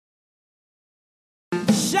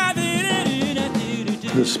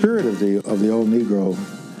The spirit of the old Negro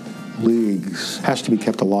Leagues has to be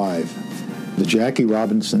kept alive. The Jackie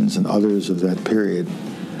Robinsons and others of that period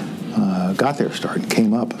got their start,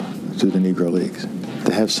 came up through the Negro Leagues.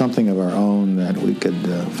 To have something of our own that we could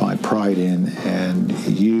find pride in and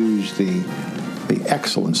use the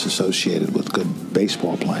excellence associated with good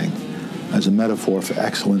baseball playing as a metaphor for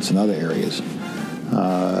excellence in other areas.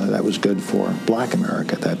 That was good for Black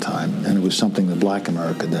America at that time, and it was something that Black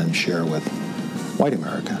America then share with white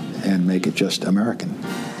America and make it just American.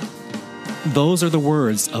 Those are the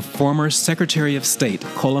words of former Secretary of State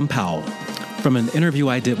Colin Powell from an interview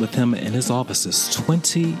I did with him in his offices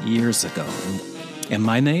 20 years ago. And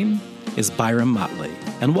my name is Byron Motley,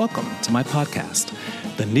 and welcome to my podcast,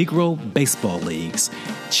 The Negro Baseball Leagues,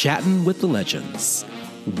 Chatting with the Legends,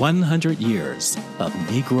 100 Years of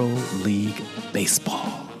Negro League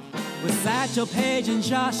Baseball. With Satchel Paige and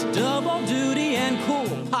Josh, double duty and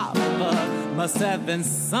cool Papa must have been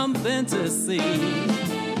something to see.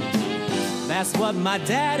 That's what my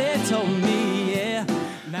daddy told me, yeah.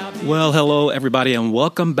 Well, hello, everybody, and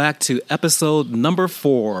welcome back to episode number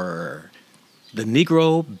 4, the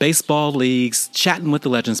Negro Baseball Leagues Chatting with the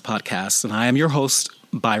Legends podcast, and I am your host,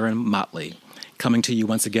 Byron Motley, coming to you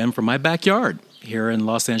once again from my backyard here in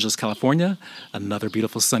Los Angeles, California. Another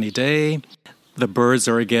beautiful sunny day. The birds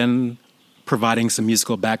are again providing some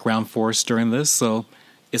musical background for us during this, so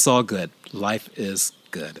it's all good. Life is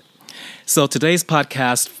good. So today's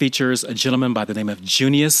podcast features a gentleman by the name of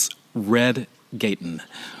Junius Red Gaten,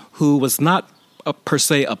 who was not per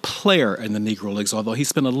se a player in the Negro Leagues, although he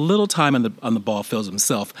spent a little time on the ball fields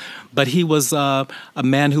himself. But he was a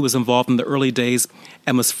man who was involved in the early days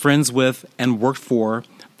and was friends with and worked for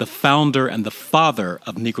the founder and the father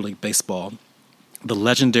of Negro League Baseball, the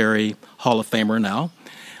legendary Hall of Famer now,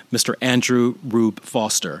 Mr. Andrew Rube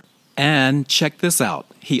Foster. And check this out.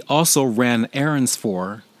 He also ran errands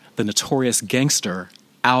for the notorious gangster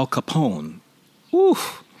Al Capone. Whew.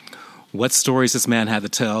 What stories this man had to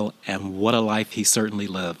tell, and what a life he certainly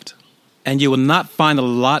lived. And you will not find a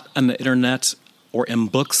lot on the internet or in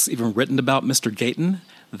books even written about Mr. Gaten.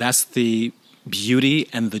 That's the beauty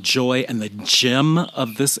and the joy and the gem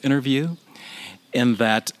of this interview, in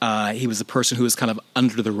that he was a person who was kind of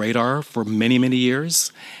under the radar for many, many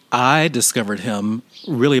years. I discovered him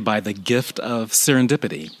really by the gift of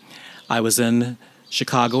serendipity. I was in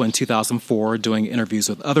Chicago in 2004 doing interviews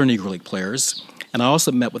with other Negro League players, and I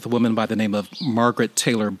also met with a woman by the name of Margaret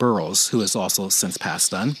Taylor Burroughs, who has also since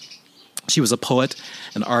passed on. She was a poet,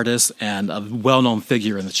 an artist, and a well-known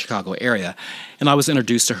figure in the Chicago area. And I was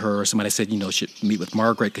introduced to her. Somebody said, you should meet with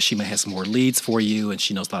Margaret because she may have some more leads for you, and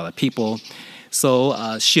she knows a lot of people.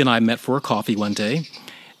 So she and I met for a coffee one day.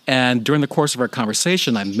 And during the course of our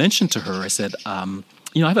conversation, I mentioned to her, I said, I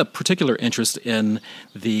have a particular interest in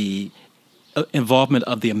the involvement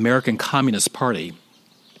of the American Communist Party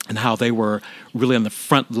and how they were really on the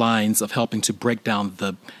front lines of helping to break down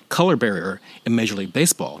the color barrier in Major League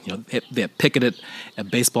Baseball. They had picketed at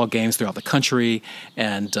baseball games throughout the country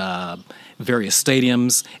and various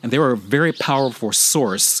stadiums, and they were a very powerful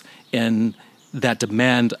source in that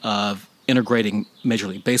demand of integrating Major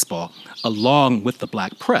League Baseball along with the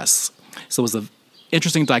black press. So it was an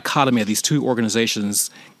interesting dichotomy of these two organizations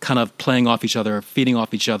kind of playing off each other, feeding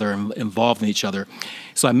off each other, and involved in each other.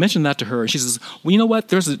 So I mentioned that to her, and she says, well, you know what?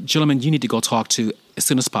 There's a gentleman you need to go talk to as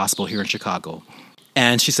soon as possible here in Chicago.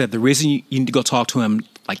 And she said the reason you need to go talk to him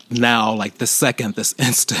like now, like this second, this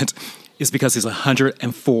instant, is because he's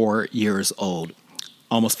 104 years old.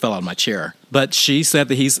 Almost fell out of my chair. But she said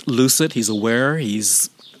that he's lucid, he's aware, he's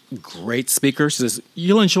a great speaker. She says,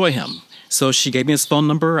 you'll enjoy him. So she gave me his phone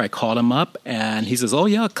number. I called him up, and he says, oh,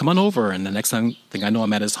 yeah, come on over. And the next thing I know,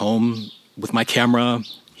 I'm at his home with my camera,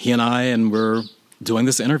 he and we're doing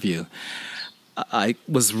this interview. I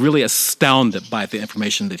was really astounded by the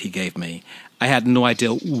information that he gave me. I had no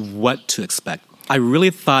idea what to expect. I really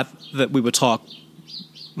thought that we would talk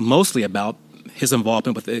mostly about his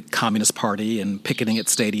involvement with the Communist Party and picketing at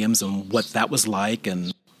stadiums and what that was like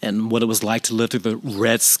and what it was like to live through the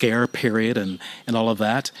Red Scare period and all of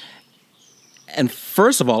that. And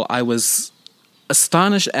first of all, I was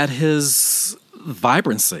astonished at his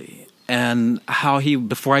vibrancy and how he,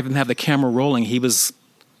 before I even had the camera rolling, he was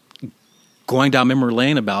going down memory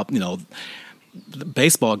lane about, the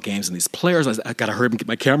baseball games and these players. I got to hurry and get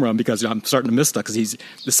my camera on because I'm starting to miss stuff. Because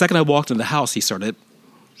the second I walked into the house, he started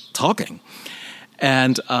talking.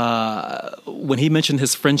 And when he mentioned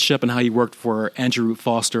his friendship and how he worked for Andrew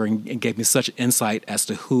Foster and gave me such insight as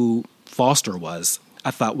to who Foster was, I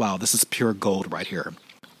thought, wow, this is pure gold right here.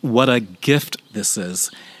 What a gift this is.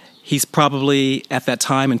 He's probably, at that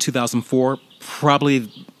time in 2004,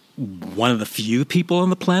 probably one of the few people on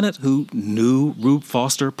the planet who knew Rube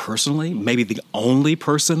Foster personally, maybe the only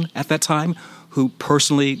person at that time who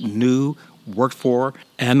personally knew, worked for,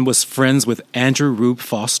 and was friends with Andrew Rube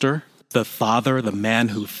Foster, the father, the man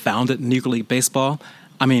who founded Negro League Baseball.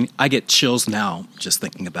 I mean, I get chills now just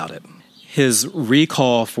thinking about it. His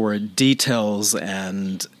recall for details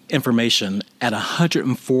and information at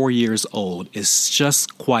 104 years old is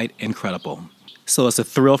just quite incredible. So it's a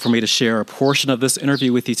thrill for me to share a portion of this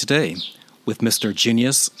interview with you today with Mr.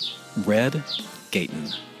 Junius Red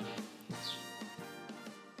Gaten.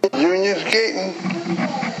 Junius Gaten,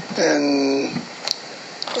 and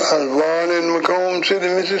I was born in Macomb City,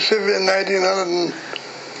 Mississippi in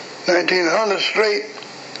 1900 straight.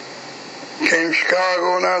 Came to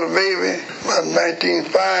Chicago when I was a baby, about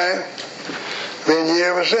 1905. Been here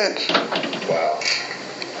ever since. Wow.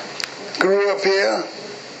 Grew up here,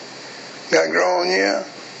 got grown here,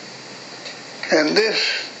 and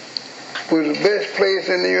this was the best place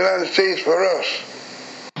in the United States for us.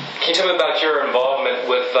 Can you tell me about your involvement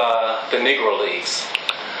with the Negro Leagues?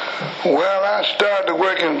 Well, I started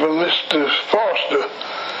working for Mr. Foster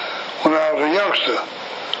when I was a youngster.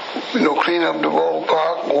 You know, clean up the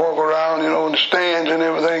ballpark, walk around, you know, in the stands and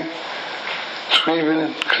everything,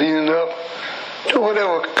 sweeping, cleaning up, do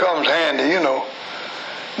whatever comes handy, you know.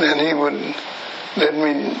 Then he would let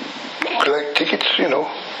me collect tickets, you know.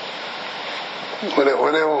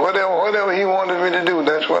 Whatever he wanted me to do,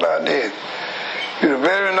 that's what I did. He was a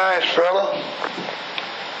very nice fella,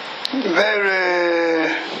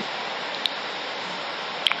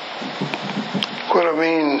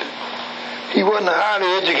 he wasn't a highly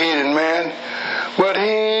educated man, but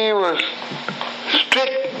he was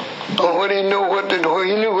strict on what he knew,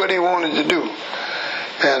 he knew what he wanted to do.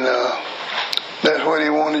 And that's what he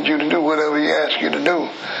wanted you to do, whatever he asked you to do.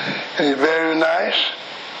 And he's very nice.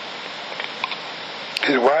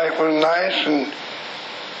 His wife was nice, and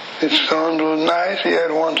his son was nice. He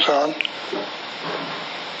had one son.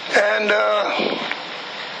 And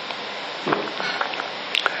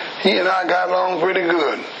he and I got along pretty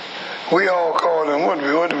good. We all called him, what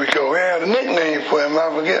do we call him? We had a nickname for him,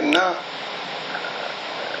 I'm forgetting now.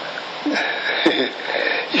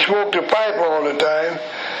 He smoked a pipe all the time.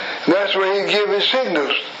 And that's where he'd give his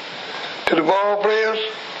signals to the ball players.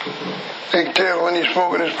 They could tell when he's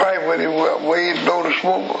smoking his pipe, where he'd blow the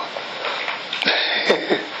smoke.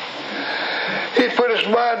 He's a pretty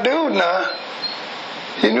smart dude now.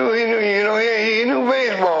 He knew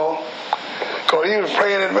baseball. Because he was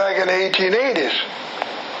playing it back in the 1880s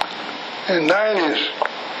and 90s.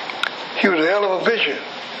 He was a hell of a pitcher.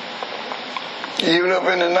 Even up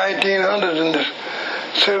in the 1900s and the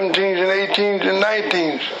 17s and 18s and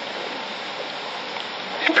 19s.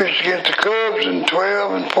 He pitched against the Cubs in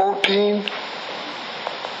 12 and 14.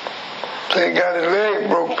 They got his leg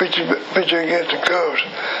broke pitching against the Cubs,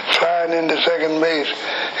 sliding into second base.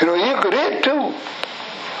 You know, you could hit too.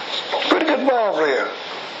 Pretty good ball player.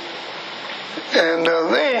 And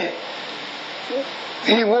then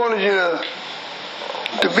he wanted you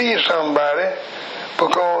to be somebody,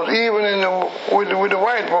 because even with the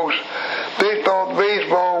white folks, they thought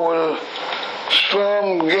baseball was a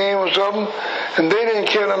slum game or something, and they didn't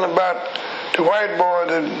care nothing about the white boy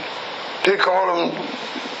that they call them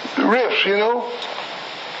riffs, you know,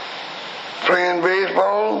 playing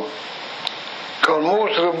baseball, because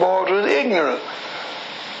most of the boys was ignorant.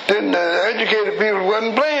 The educated people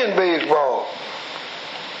wasn't playing baseball.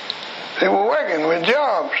 They were working with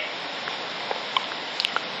jobs.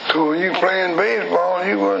 So when you playing baseball,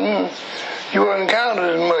 you wasn't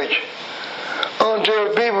counted as much. Until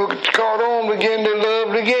people caught on, began to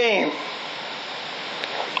love the game.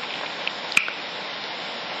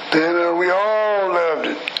 Then we all loved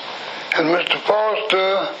it. And Mr.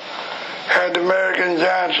 Foster had the American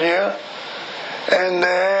Giants here, and they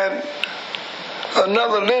had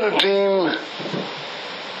another little team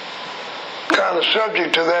kind of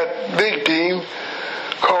subject to that big team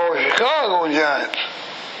called Chicago Giants.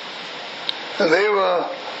 And they were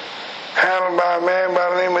handled by a man by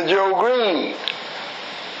the name of Joe Green.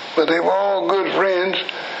 But they were all good friends,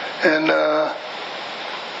 and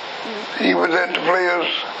he would let the players,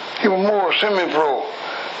 he was more semi-pro,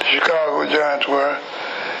 the Chicago Giants were.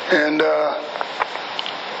 And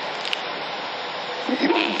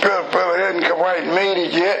fella hadn't quite made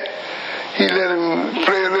it yet. He let him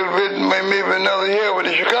play a little bit, maybe another year with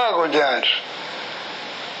the Chicago Giants.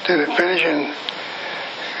 Till he finished, and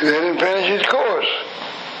let him finish his course.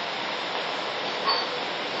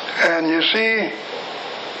 And you see,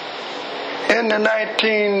 in the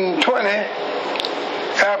 1920,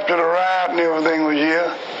 after the riot and everything was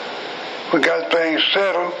here, we got things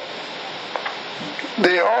settled.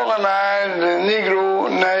 they organized the Negro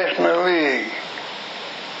National League.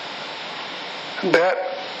 That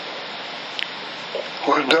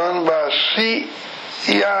was done by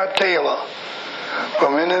C.E.I. Taylor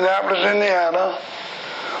from Indianapolis, Indiana,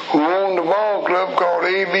 who owned a ball club called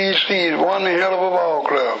ABC. One hell of a ball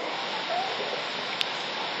club.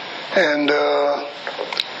 And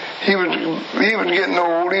he was getting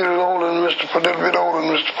old. He was older than a little bit older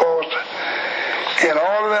than Mr. Foster. And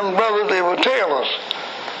all of them brothers, they were Taylors.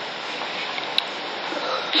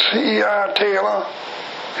 C.E.I. Taylor,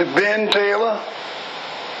 Ben Taylor.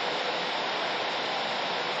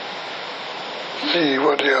 Let's see,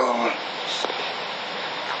 what the other one?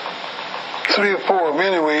 3 or 4 of them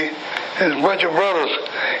anyway. There's a bunch of brothers,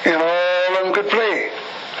 and all of them could play.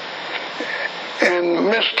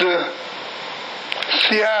 And Mr.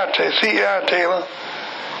 C.I. Taylor,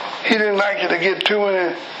 he didn't like you to get too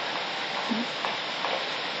many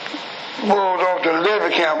boys off to the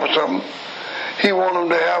levy camp or something. He wanted them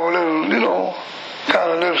to have a little,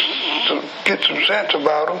 get some sense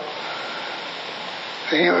about them.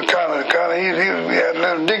 He was he had a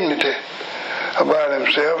little dignity about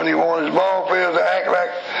himself, and he wanted his ball players to act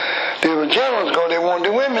like they were gentlemen because they wanted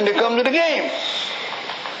the women to come to the game.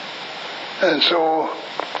 And so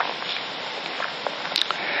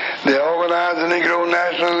they organized the Negro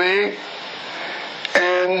National League,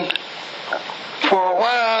 and for a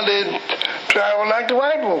while they traveled like the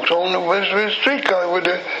white folks on the streetcar with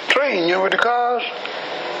the train, with the cars.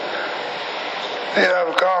 They'd have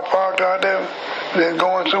a car parked out there. They're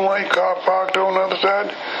going somewhere, car parked on the other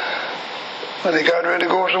side. When they got ready to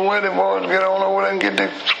go somewhere, the boys get on over there and get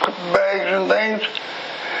their bags and things,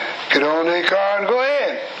 get on their car and go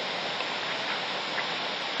ahead.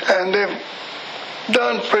 And they've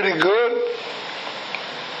done pretty good.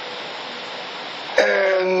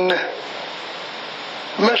 And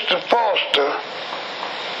Mr. Foster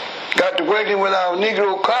got to working with our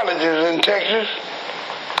Negro colleges in Texas,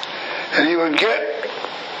 and he would get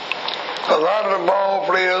a lot of the ball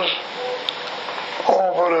players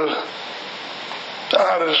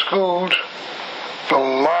out of the schools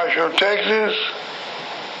from Marshall, Texas,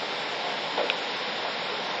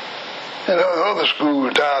 and other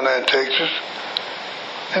schools down there in Texas,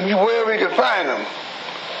 and wherever he could find them.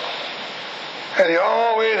 And he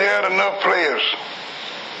always had enough players.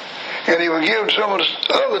 And he would give some of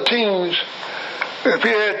the other teams, if he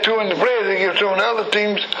had 200 players, he'd give some of the other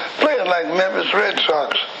teams players like Memphis Red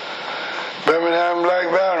Sox, Birmingham Black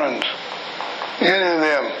Barons, any of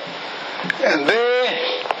them. And they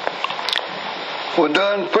were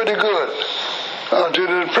done pretty good until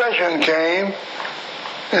the Depression came,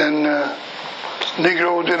 and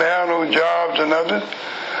Negroes didn't have no jobs or nothing.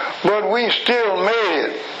 But we still made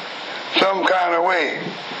it some kind of way.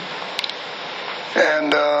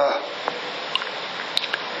 And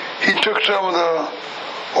he took some of the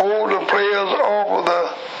older players off of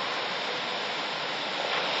the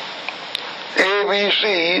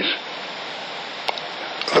ABCs,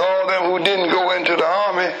 all of them who didn't go into the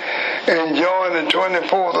Army and join the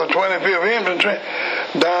 24th or 25th Infantry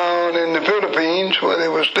down in the Philippines where they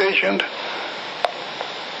were stationed.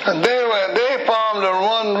 And they formed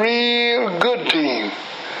one real good team.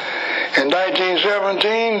 In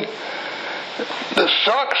 1917, the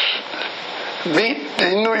Sox beat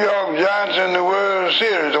the New York Giants in the World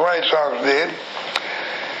Series, the White Sox did.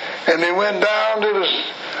 And they went down to the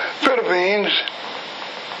Philippines,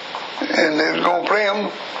 and they was going to play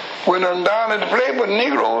them. Went on down to play with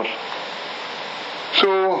Negroes.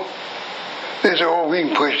 So they said, oh, we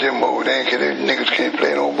can push them over there because these niggas can't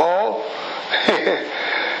play no ball.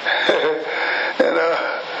 And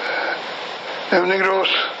them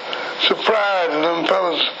Negroes surprised them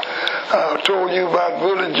fellas. I told you about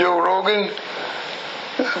Bullet Joe Rogan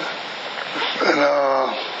and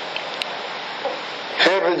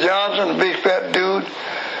Heavy Johnson, a big fat dude.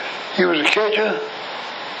 He was a catcher.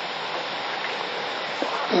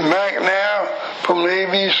 McNair from the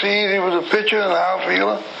ABC, he was a pitcher and an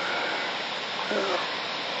outfielder.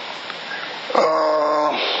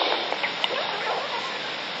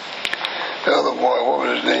 The other boy, what was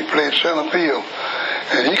his name? He played center field,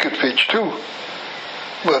 and he could pitch too.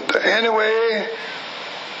 But anyway,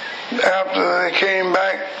 after they came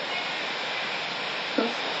back,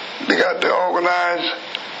 they got to organize.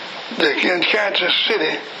 In Kansas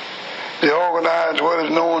City, they organized what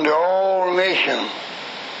is known the All-Nation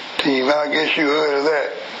team. I guess you heard of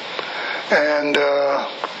that. And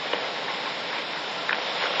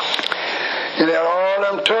you had all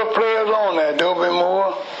them tough players on there. Dobie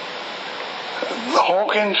Moore,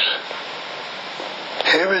 Hawkins,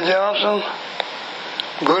 Heavy Johnson,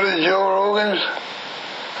 Bullet Joe Rogans,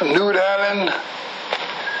 Newt Allen,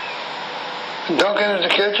 Duncan is the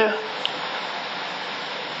catcher.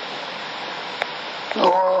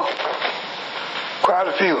 Or quite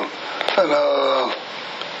a few. And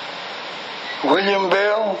William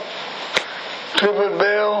Bell, Clifford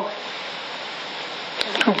Bell,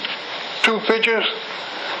 two pitchers,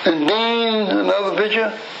 and Dean, another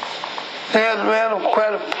pitcher. They had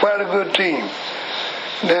quite a good team.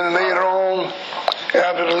 Then later on,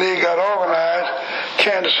 after the league got organized,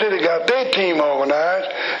 Kansas City got their team organized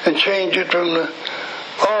and changed it from the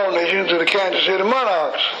All Nations to the Kansas City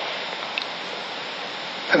Monarchs.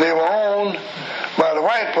 And they were owned by the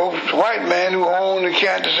white folks, the white man who owned the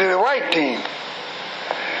Kansas City white team.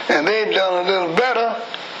 And they'd done a little better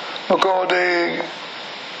because they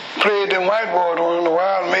played them white boys once in a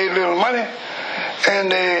while and made a little money.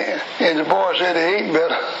 And the boys said they ate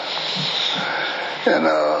better. And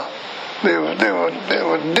they were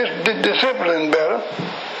disciplined better.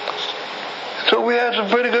 So we had some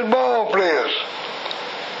pretty good ball players.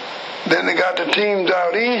 Then they got the teams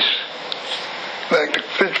out east, like the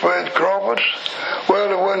Pittsburgh Crawfords.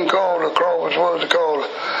 Well, it wasn't called the Crawfords. What was it called?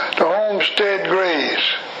 The Homestead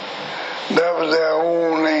Grays. That was their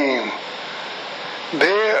old name. They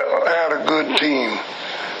had a good team,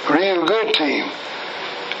 real good team.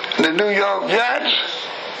 The New York Giants,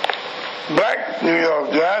 black New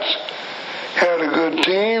York Giants, had a good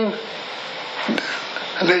team.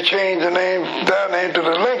 They changed their name to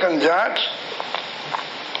the Lincoln Giants.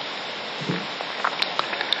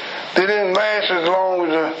 They didn't last as long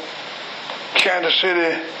as the Kansas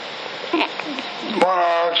City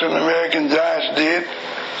Monarchs and American Giants did.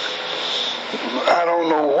 I don't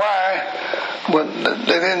know why, but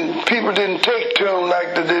people didn't take to them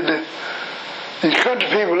like they did. These country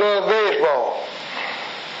people love baseball,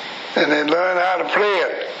 and they learned how to play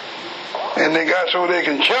it, and they got so they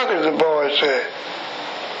can chunk, as the boys say.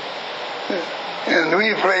 And we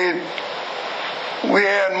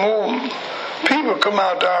had more people come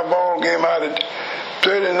out to our ball game out at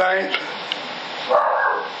 39th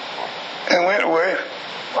and went away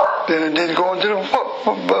than it did going to the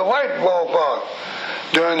white ballpark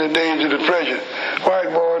during the days of the Depression.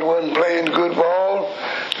 White boys wasn't playing good ball.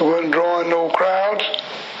 They wasn't drawing no crowds.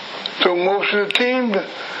 So most of the team, the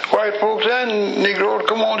white folks and Negroes,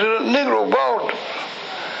 come on to the Negro ball,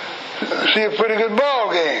 see a pretty good ball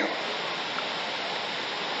game.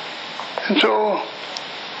 And so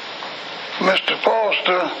Mr.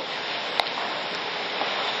 Foster,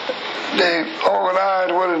 they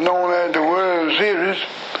organized what is known as the World Series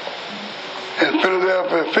in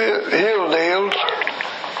Philadelphia Hilldales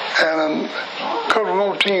and a couple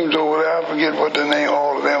more teams over there. I forget what the name,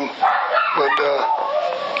 all of them. But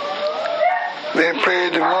they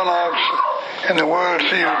played the Monarchs in the World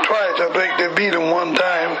Series twice. I think they beat them one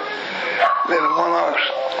time. Then the Monarchs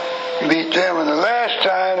beat them. And the last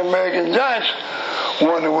time the American Giants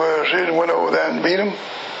won the World Series, went over there and beat them.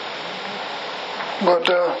 But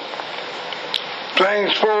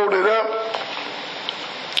things folded up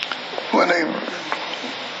when they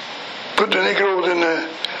put the Negroes in the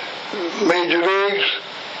major leagues,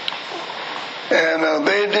 and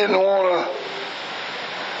they didn't want to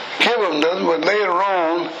give them nothing, but later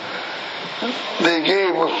on they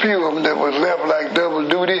gave a few of them that was left like double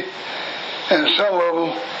duty, and some of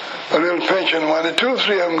them a little pension money. 2 or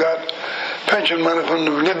 3 of them got pension money from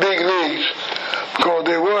the big leagues because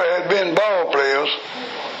they had been ball players,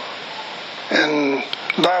 and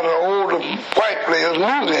a lot of older white players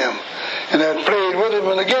knew them and had played with them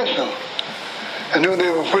and against them and knew they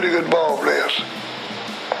were pretty good ball players.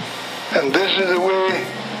 And this is the way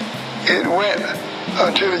it went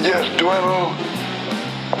until it just dwindled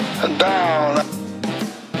down.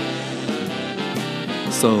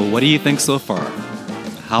 So what do you think so far?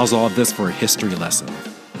 How's all this for a history lesson?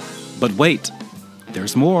 But wait,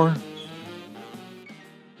 there's more.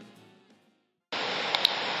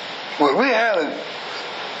 Well, we had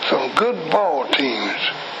some good ball teams.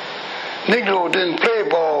 Negroes didn't play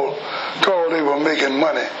ball because they were making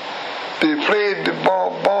money. They played the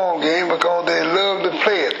ball game because they loved to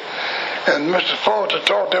play it. And Mr. Foster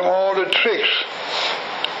taught them all the tricks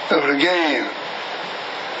of the game.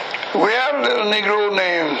 We had a little Negro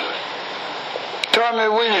named Tommy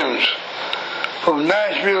Williams from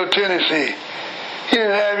Nashville, Tennessee. He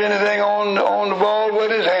didn't have anything on the ball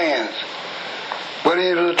but his hands. But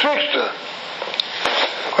he was a trickster.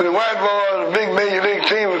 When the white boys, the big major league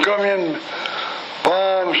team would come in,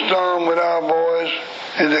 bomb storm with our boys,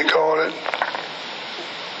 as they call it,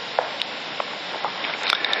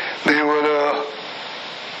 they would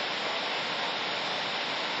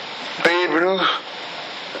Babe Ruth,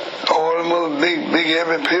 all them other big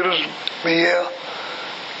heavy hitters be here.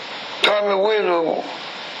 Tommy Wiz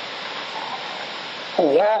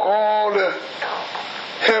would walk all the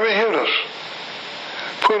heavy hitters,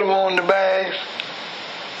 put them on the bags,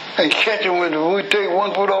 and catch them with we take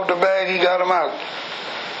 1 foot off the bag, he got them out.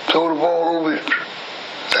 Throw the ball over it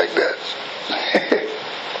like that.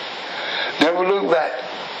 Never look back.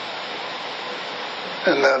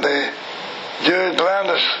 And Judge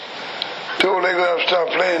Landis told they got to stop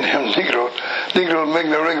playing them Negroes. Negroes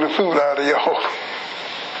making a regular fool out of y'all.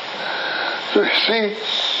 So, see,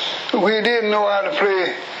 we didn't know how to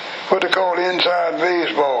play what they call inside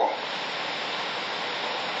baseball.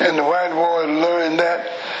 And the white boys learned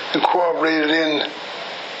that, incorporated in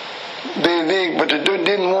their league, but they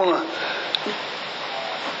didn't want to.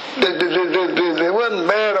 They wasn't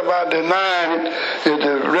bad about denying it as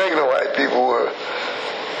the regular white people were.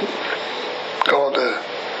 Because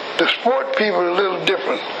the sport people are a little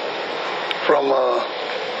different from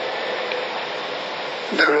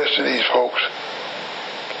the rest of these folks.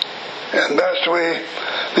 And that's the way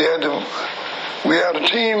we had a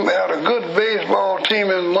team, we had a good baseball team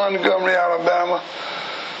in Montgomery, Alabama,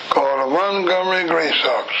 called the Montgomery Gray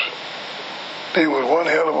Sox. They was one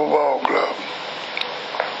hell of a ball club.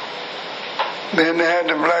 Then they had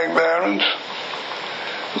the Black Barons.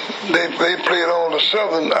 They played all the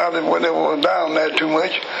Southern, I didn't when they were down there too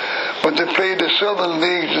much, but they played the Southern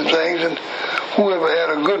leagues and things, and whoever had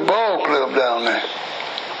a good ball club down there.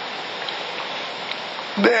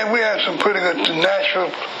 Then we had some pretty good. Nashville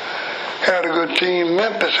had a good team.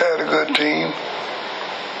 Memphis had a good team.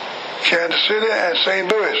 Kansas City and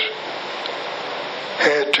St. Louis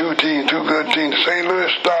had two good teams. St.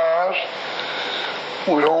 Louis Stars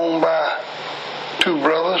was owned by two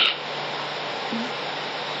brothers.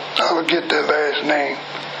 I forget their last name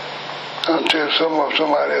until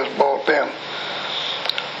somebody else bought them.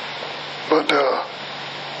 But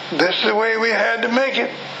this is the way we had to make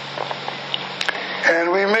it.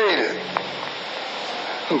 And we made it.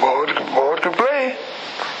 The boys could play.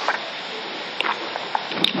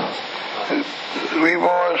 We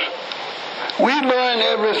learned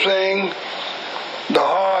everything the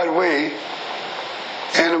hard way,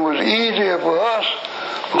 and it was easier for us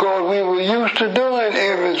because we were used to doing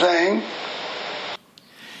everything.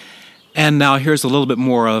 And now here's a little bit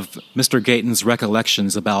more of Mr. Gaten's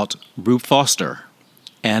recollections about Rube Foster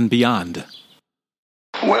and beyond.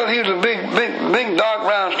 Well, he was a big, dark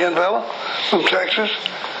brown-skinned fella from Texas,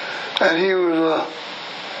 and he was a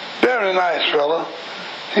very nice fella.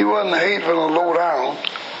 He wasn't hateful or low down,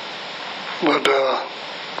 but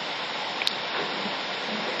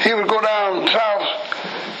he would go down south,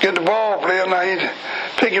 get the ball player, now he'd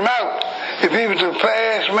pick him out. If he was a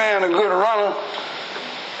fast man, a good runner,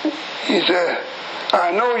 he said,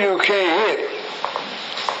 I know you can't hit,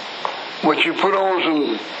 but you put on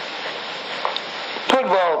some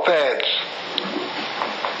football pads.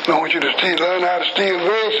 I want you to learn how to steal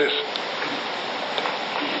bases.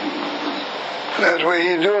 That's what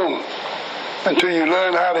he's doing until you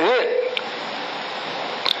learn how to hit.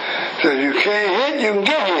 So if you can't hit, you can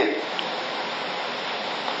get hit.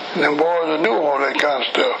 And them boys will do all that kind of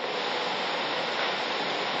stuff.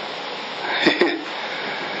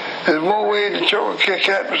 There's more ways to choke a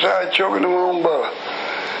cat besides choking them on butter.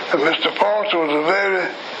 And Mr. Foster was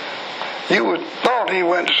you would thought he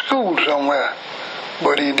went to school somewhere,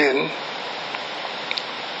 but he didn't.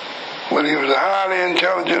 But he was a highly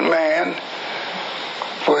intelligent man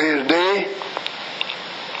for his day,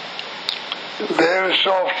 very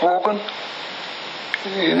soft-spoken.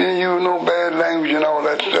 He didn't use no bad language and all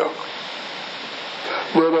that stuff.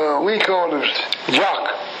 But we called him Jock.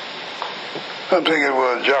 I think it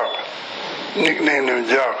was Jock. Nicknamed him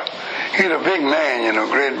Jock. He's a big man,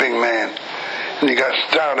 great big man. And he got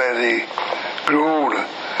stout as he grew older.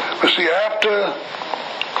 But see, after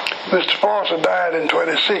Mr. Foster died in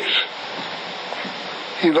 26,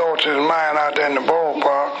 he lost his mind out there in the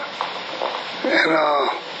ballpark. And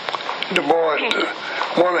the boys,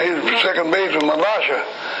 one of his second baseman, Malasha,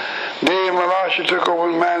 Dave Malasha took over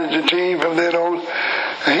and managed the team from then on.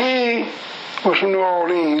 He was from New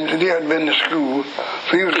Orleans, and he hadn't been to school,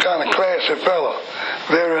 so he was a kind of classy fellow,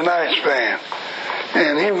 very nice man.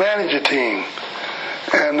 And he managed the team.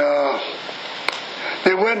 And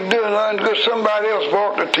they went to learn because somebody else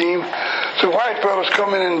bought the team. So white fellas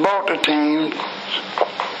come in and bought the team.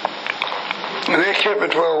 And they kept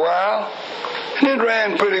it for a while. And it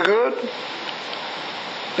ran pretty good.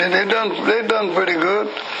 And they done pretty good.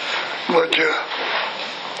 But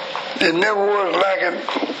it never was like it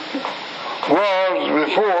was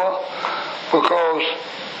before, because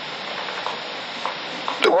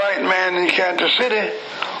the white man in Kansas City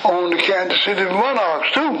owned the Kansas City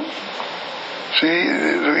Monarchs too. See,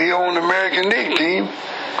 he owned the American League team.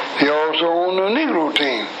 He also owned the Negro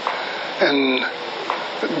team. And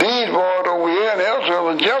these boys over here and elsewhere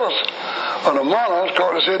were jealous of the Monarchs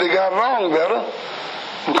because they said they got along better,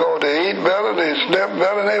 because they ate better, they slept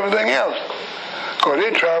better, and everything else. Because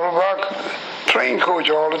they traveled by train coach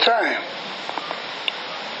all the time.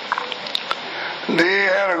 They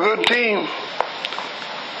had a good team.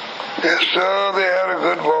 Yes, sir, they had a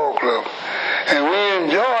good ball club. And we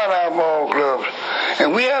enjoyed our ball clubs.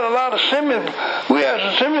 And we had a lot of some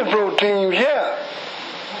semi-pro teams, yeah.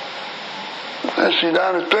 Let's see,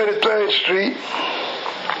 down at 33rd Street,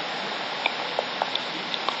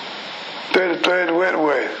 33rd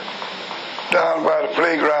Wentworth, down by the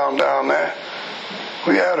playground down there.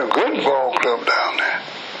 We had a good ball club down there.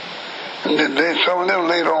 And some of them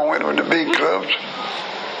later on went with the big clubs.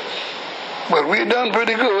 But we done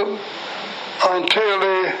pretty good until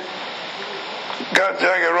they got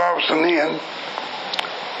Jackie Robinson in.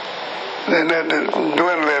 Then that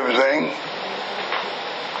dwindled everything.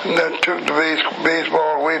 And that took the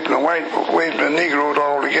baseball away from the Negroes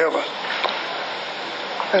altogether.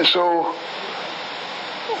 And so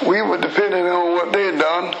we were depending on what they'd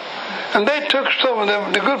done. And they took some of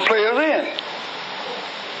them, the good players in.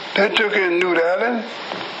 They took in Newt Allen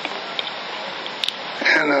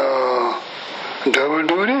and Double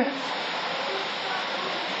Duty.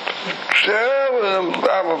 Several of them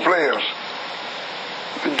our players.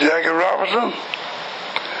 Jackie Robinson.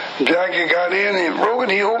 Jackie got in, he broke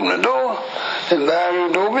it, he opened the door. And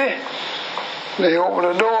Larry Doby. They opened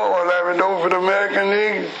the door, or Larry Doby for the American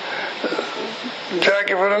League,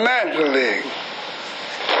 Jackie for the National League.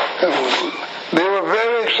 They were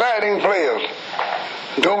very exciting players.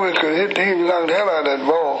 Doby could hit, he knocked the hell out of that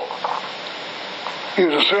ball. He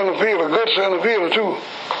was a center fielder, good center fielder too.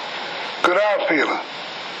 Good outfielder.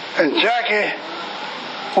 And Jackie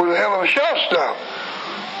was a hell of a shortstop.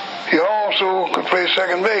 He also could play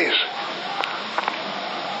second base.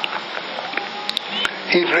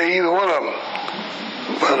 He played either one of them.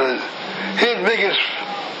 But his biggest,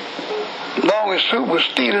 longest suit was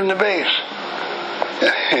stealing the base.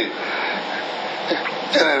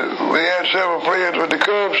 And we had several players with the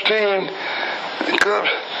Cubs team. The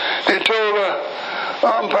Cubs, they told the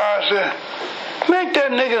umpire, said, make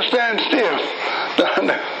that nigga stand still.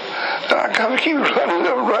 I come keep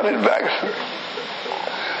running back.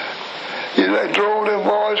 They drove them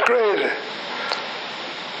boys crazy.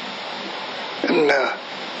 And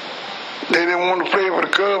they didn't want to play for the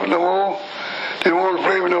Cubs no more. They didn't want to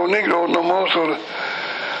play with no Negroes no more, so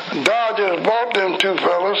the Dodgers bought them two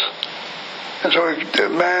fellas. And so the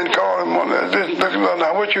man called him,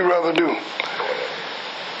 now what you rather do?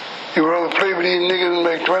 You rather play with these niggas and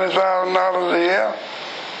make $20,000 a year?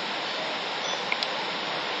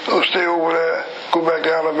 Or stay over there, go back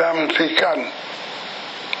to Alabama and pick cotton?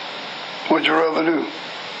 What'd you rather do?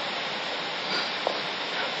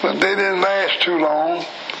 But they didn't last too long.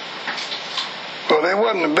 Well, they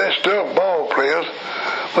wasn't the best of ball players,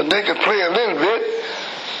 but they could play a little bit.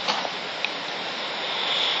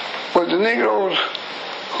 But the Negroes,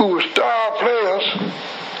 who were star players,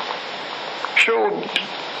 showed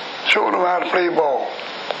them how to play ball.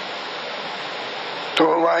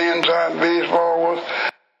 Told them how inside baseball was.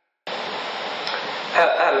 I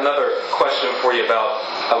had another question for you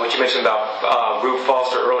about what you mentioned about Rube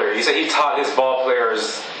Foster earlier. You said he taught his ball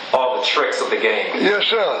players all the tricks of the game. Yes,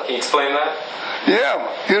 sir. Can you explain that? Yeah,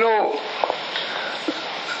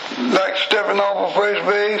 like stepping off of first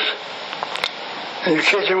base, and you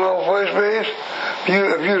catch him off first base.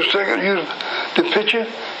 If you second, use the pitcher,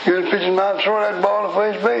 you're the pitcher's mouth, throw that ball to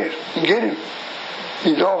first base and get him.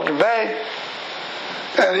 He's off the bag.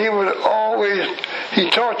 And he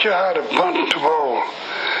taught you how to bunt the ball.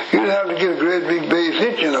 You didn't have to get a great big base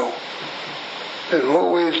hit, There's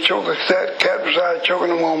more ways to choke a cat besides choking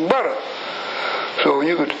them on butter. So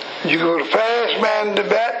you go the fast man to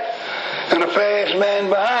bat and a fast man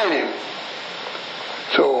behind him.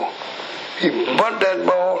 So he bunt that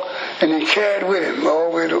ball and he carried with him all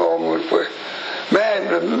the way to first. Man,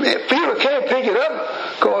 the fielder can't pick it up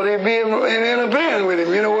because he'd be interfering with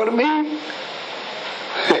him. You know what I mean?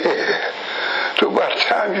 So by the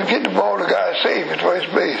time you get the ball, the guy's safe at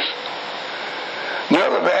first base.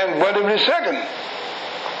 Another man bunt him to second.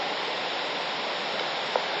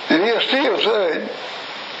 And he'll steal third.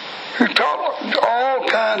 He taught all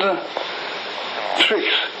kinds of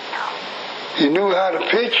tricks. He knew how to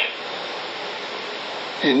pitch.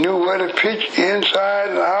 He knew where to pitch inside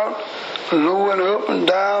and out, low and up and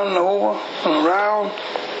down and over and around.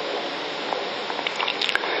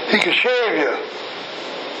 He could shave you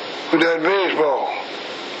with that baseball.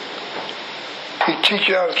 He teach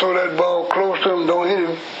you how to throw that ball close to him, don't hit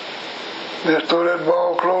him. Just throw that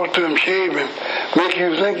ball close to him, shave him. Make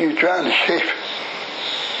you think you're trying to shave him.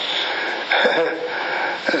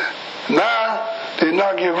 Now, they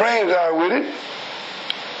knock your brains out with it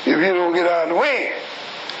if you don't get out of the way.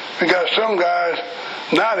 We got some guys,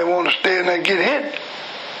 now they want to stay in there and get hit.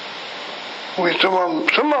 Some of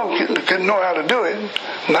them can know how to do it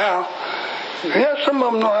now. Yeah, some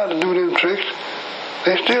of them know how to do them tricks.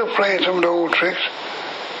 They still playing some of the old tricks.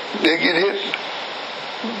 They get hit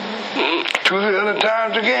 200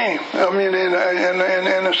 times a game. I mean, in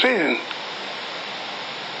a season.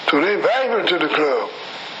 So they valuable to the club.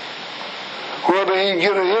 Whether he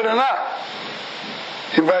get a hit or not.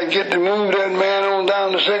 He might get to move that man on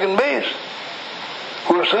down to second base.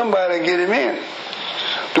 Or somebody get him in.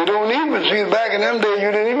 They don't even see back in them days.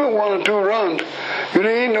 You didn't even 1 or 2 runs. You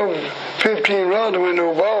didn't even know 15 runs to win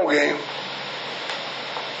no ball game.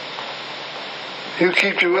 You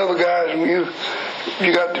keep your other guys.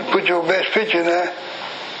 You got to put your best pitcher in there.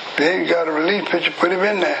 Then you got a relief pitcher. Put him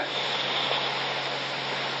in there.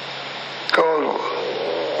 Because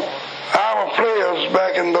our players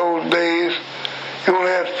back in those days, you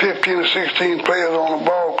only had 15 or 16 players on the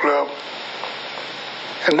ball club.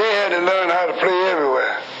 And they had to learn how to play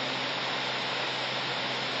everywhere.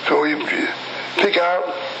 So you pick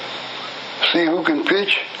out, see who can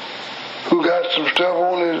pitch, who got some stuff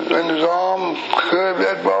in his arm, curve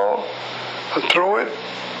that ball, or throw it.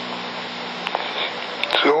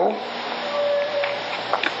 So,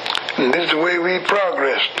 and this is the way we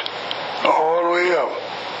progressed, all the way up.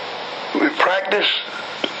 We practiced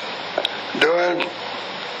during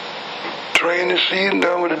training season,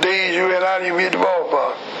 during the days you went out, you be at the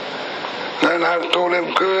ballpark. Learn how to throw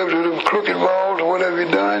them curves or them crooked balls or whatever you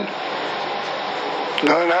done.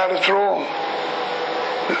 Learn how to throw them.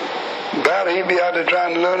 Batter, he'd be out there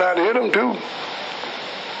trying to learn how to hit them too.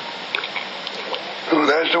 So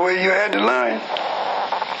that's the way you had to learn.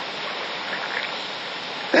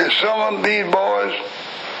 And some of these boys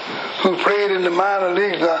who played in the minor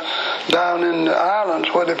leagues down in the islands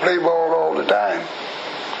where they play ball all the time,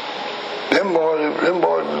 them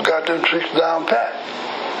boys got them tricks down pat.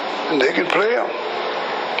 And they can play them.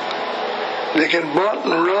 They can bunt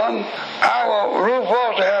and run. Our Rube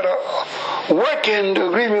Foster had a working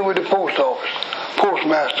agreement with the post office,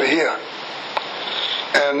 postmaster here.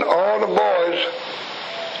 And all the boys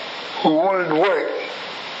who wanted to work,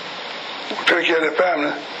 take care of their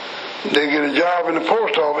family, they get a job in the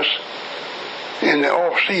post office in the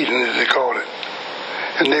off season, as they call it.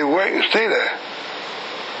 And they work and stay there.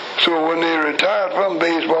 So when they retired from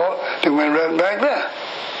baseball, they went right back there.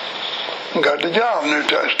 And got the job and they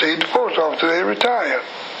stayed at the post office till they retired.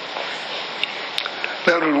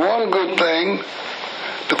 That was one good thing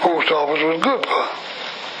the post office was good for.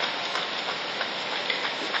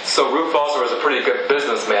 So Rube Foster was a pretty good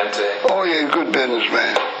businessman too. Oh yeah, good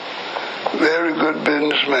businessman. Very good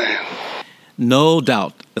businessman. No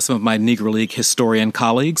doubt that some of my Negro League historian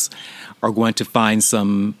colleagues are going to find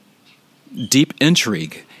some deep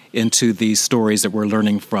intrigue into these stories that we're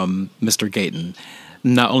learning from Mr. Gaten.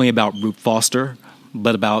 Not only about Rube Foster,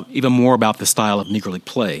 but even more about the style of Negro League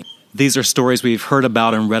play. These are stories we've heard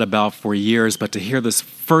about and read about for years, but to hear this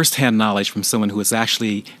firsthand knowledge from someone who was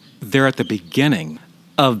actually there at the beginning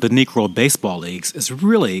of the Negro Baseball Leagues is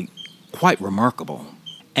really quite remarkable.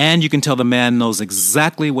 And you can tell the man knows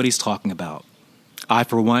exactly what he's talking about. I,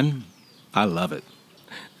 for one, I love it.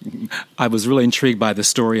 I was really intrigued by the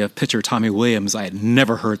story of pitcher Tommy Williams. I had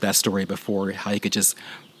never heard that story before, how he could just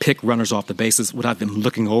pick runners off the bases without them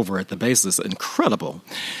looking over at the bases. Incredible.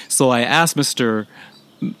 So I asked Mr.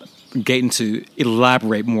 Gaten to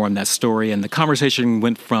elaborate more on that story, and the conversation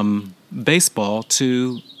went from baseball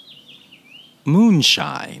to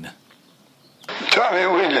moonshine. Tommy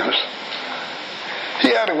Williams, he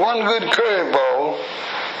had one good curveball,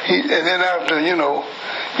 and then after,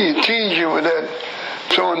 he'd tease you with that,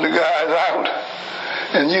 throwing the guys out,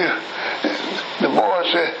 and the boy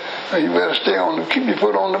said, you better keep your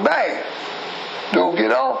foot on the bag. Don't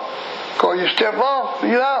get off, because you step off,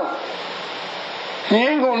 you're out. He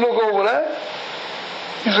ain't going to look over that.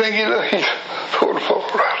 You think he throw the ball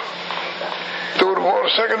right. Throw the ball to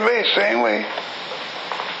second base, same way.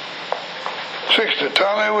 60,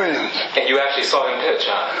 Tommy Williams. And you actually saw him pitch,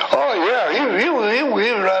 huh? Oh, yeah, he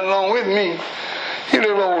was right along with me. He was a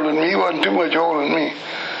little older than me. He wasn't too much older than me.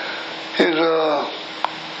 His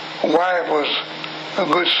wife was a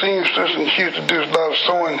good seamstress, and she used to do a lot of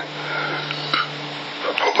sewing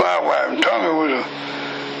for my wife. And Tommy was a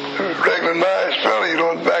regular nice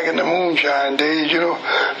fella, back in the moonshine days,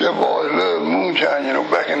 them boys loved moonshine,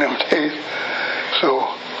 back in them days. So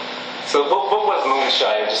So what was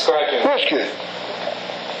moonshine? Describe it. Whiskey.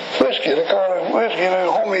 Whiskey. They call it whiskey,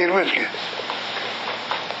 homemade whiskey.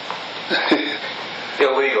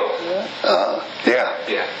 Illegal. Yeah.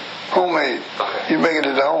 Yeah. Homemade. Okay. You make it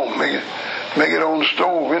at home. Make it on the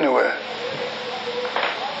stove anywhere.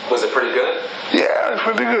 Was it pretty good? Yeah, it's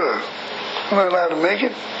pretty good. Learn how to make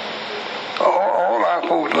it. All our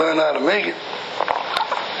folks learn how to make it.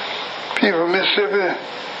 People from Mississippi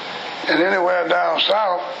and anywhere down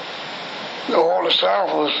south, all the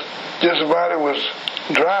south was just about it was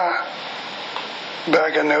dry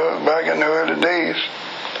back in the early days.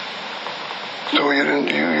 So you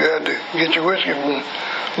had to get your whiskey from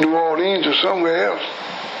New Orleans or somewhere else.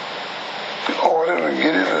 Order it and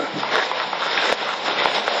get it.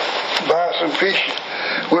 Buy some fish.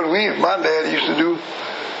 What my dad used to do,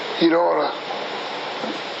 he'd order a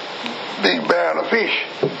big barrel of fish,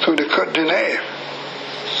 so they cut it in half.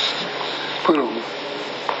 Put a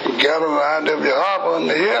gallon of IW Harper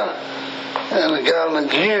under here and a gallon of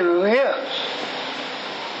gin in here.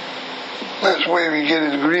 That's the way we get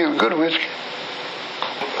it real good whiskey.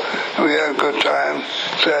 We had a good time,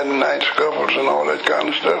 Saturday night scuffles and all that kind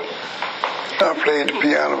of stuff. I played the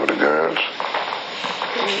piano for the girls.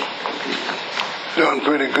 Done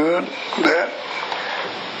pretty good, that.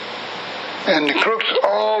 And the crooks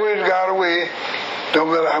always got away. Don't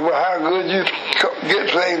matter how good you get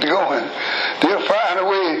things going, they'll find a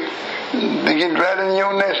way to get right in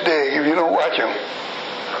your nest egg if you don't watch them.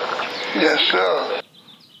 Yes, sir.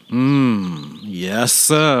 Yes,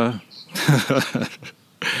 sir.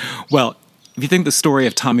 Well, if you think the story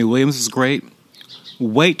of Tommy Williams is great,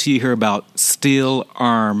 wait till you hear about Steel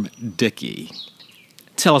Arm Dickie.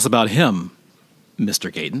 Tell us about him,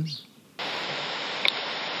 Mr. Gaten.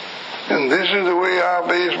 And this is the way our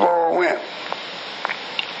baseball went.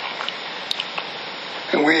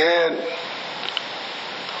 And we had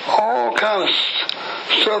all kind of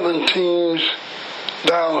southern teams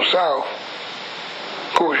down south.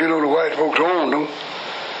 Of course, you know the white folks owned them,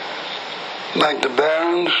 like the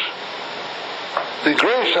Barons. The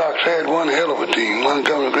Gray Sox had one hell of a team. One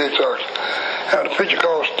comes the Gray Sox had a pitcher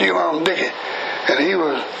called Steel Arm Dickie, and he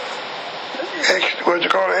was what do you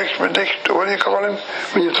call it? Expedition? What do you call him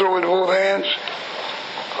when you throw with both hands?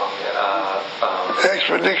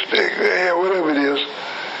 Expedition, yeah, whatever it is.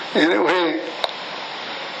 Anyway,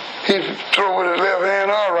 he'd throw with his left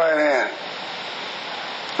hand or right hand.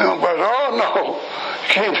 But oh no,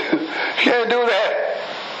 you can't do that.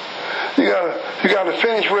 You gotta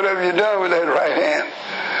finish whatever you're done with that right hand.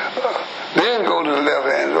 Then go to the left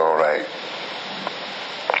hand. All right.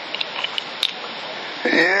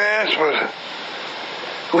 Yes, but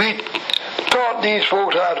we taught these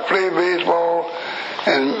folks how to play baseball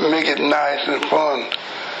and make it nice and fun.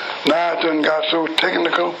 Now it done got so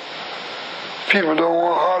technical. People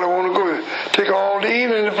hardly want to go. Take all the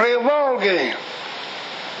evening to play a ball game.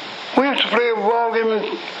 We used to play a ball game in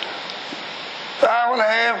an hour and a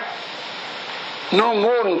half, no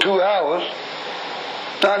more than 2 hours.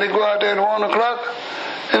 Now they go out there at 1 o'clock,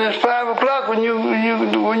 and it's 5 o'clock when you leave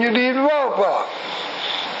the ballpark.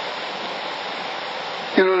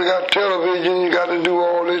 You know, they got television, you got to do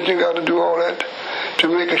all this, you got to do all that to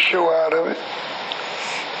make a show out of it.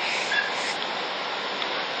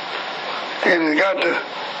 And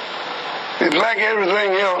it's like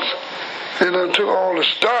everything else, they done took all the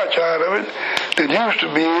starch out of it that used to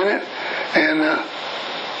be in it, and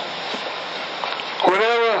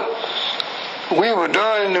whatever we were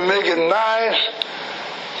doing to make it nice,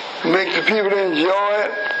 make the people enjoy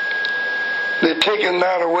it, they're taking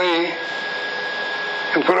that away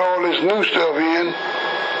and put all this new stuff in,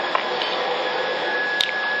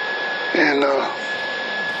 and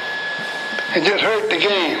it just hurt the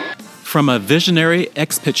game. From a visionary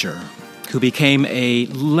ex-pitcher who became a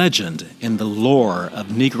legend in the lore of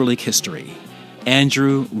Negro League history,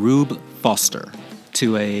 Andrew Rube Foster,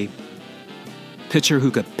 to a pitcher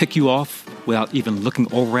who could pick you off without even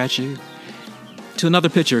looking over at you, to another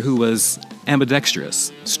pitcher who was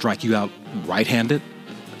ambidextrous, strike you out right-handed,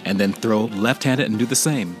 and then throw left-handed and do the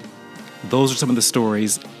same. Those are some of the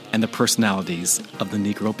stories and the personalities of the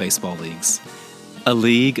Negro Baseball Leagues. A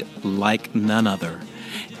league like none other.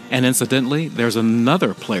 And incidentally, there's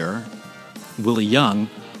another player, Willie Young,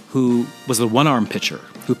 who was a one-arm pitcher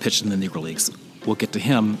who pitched in the Negro Leagues. We'll get to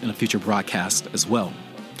him in a future broadcast as well.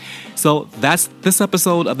 So that's this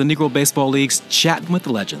episode of the Negro Baseball Leagues, Chatting with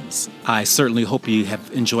the Legends. I certainly hope you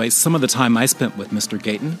have enjoyed some of the time I spent with Mr.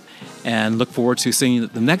 Gaten, and look forward to seeing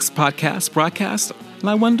the next broadcast, and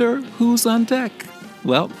I wonder who's on deck.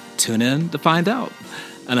 Well, tune in to find out.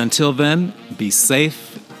 And until then, be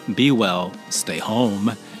safe, be well, stay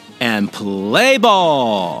home, and play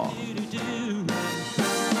ball!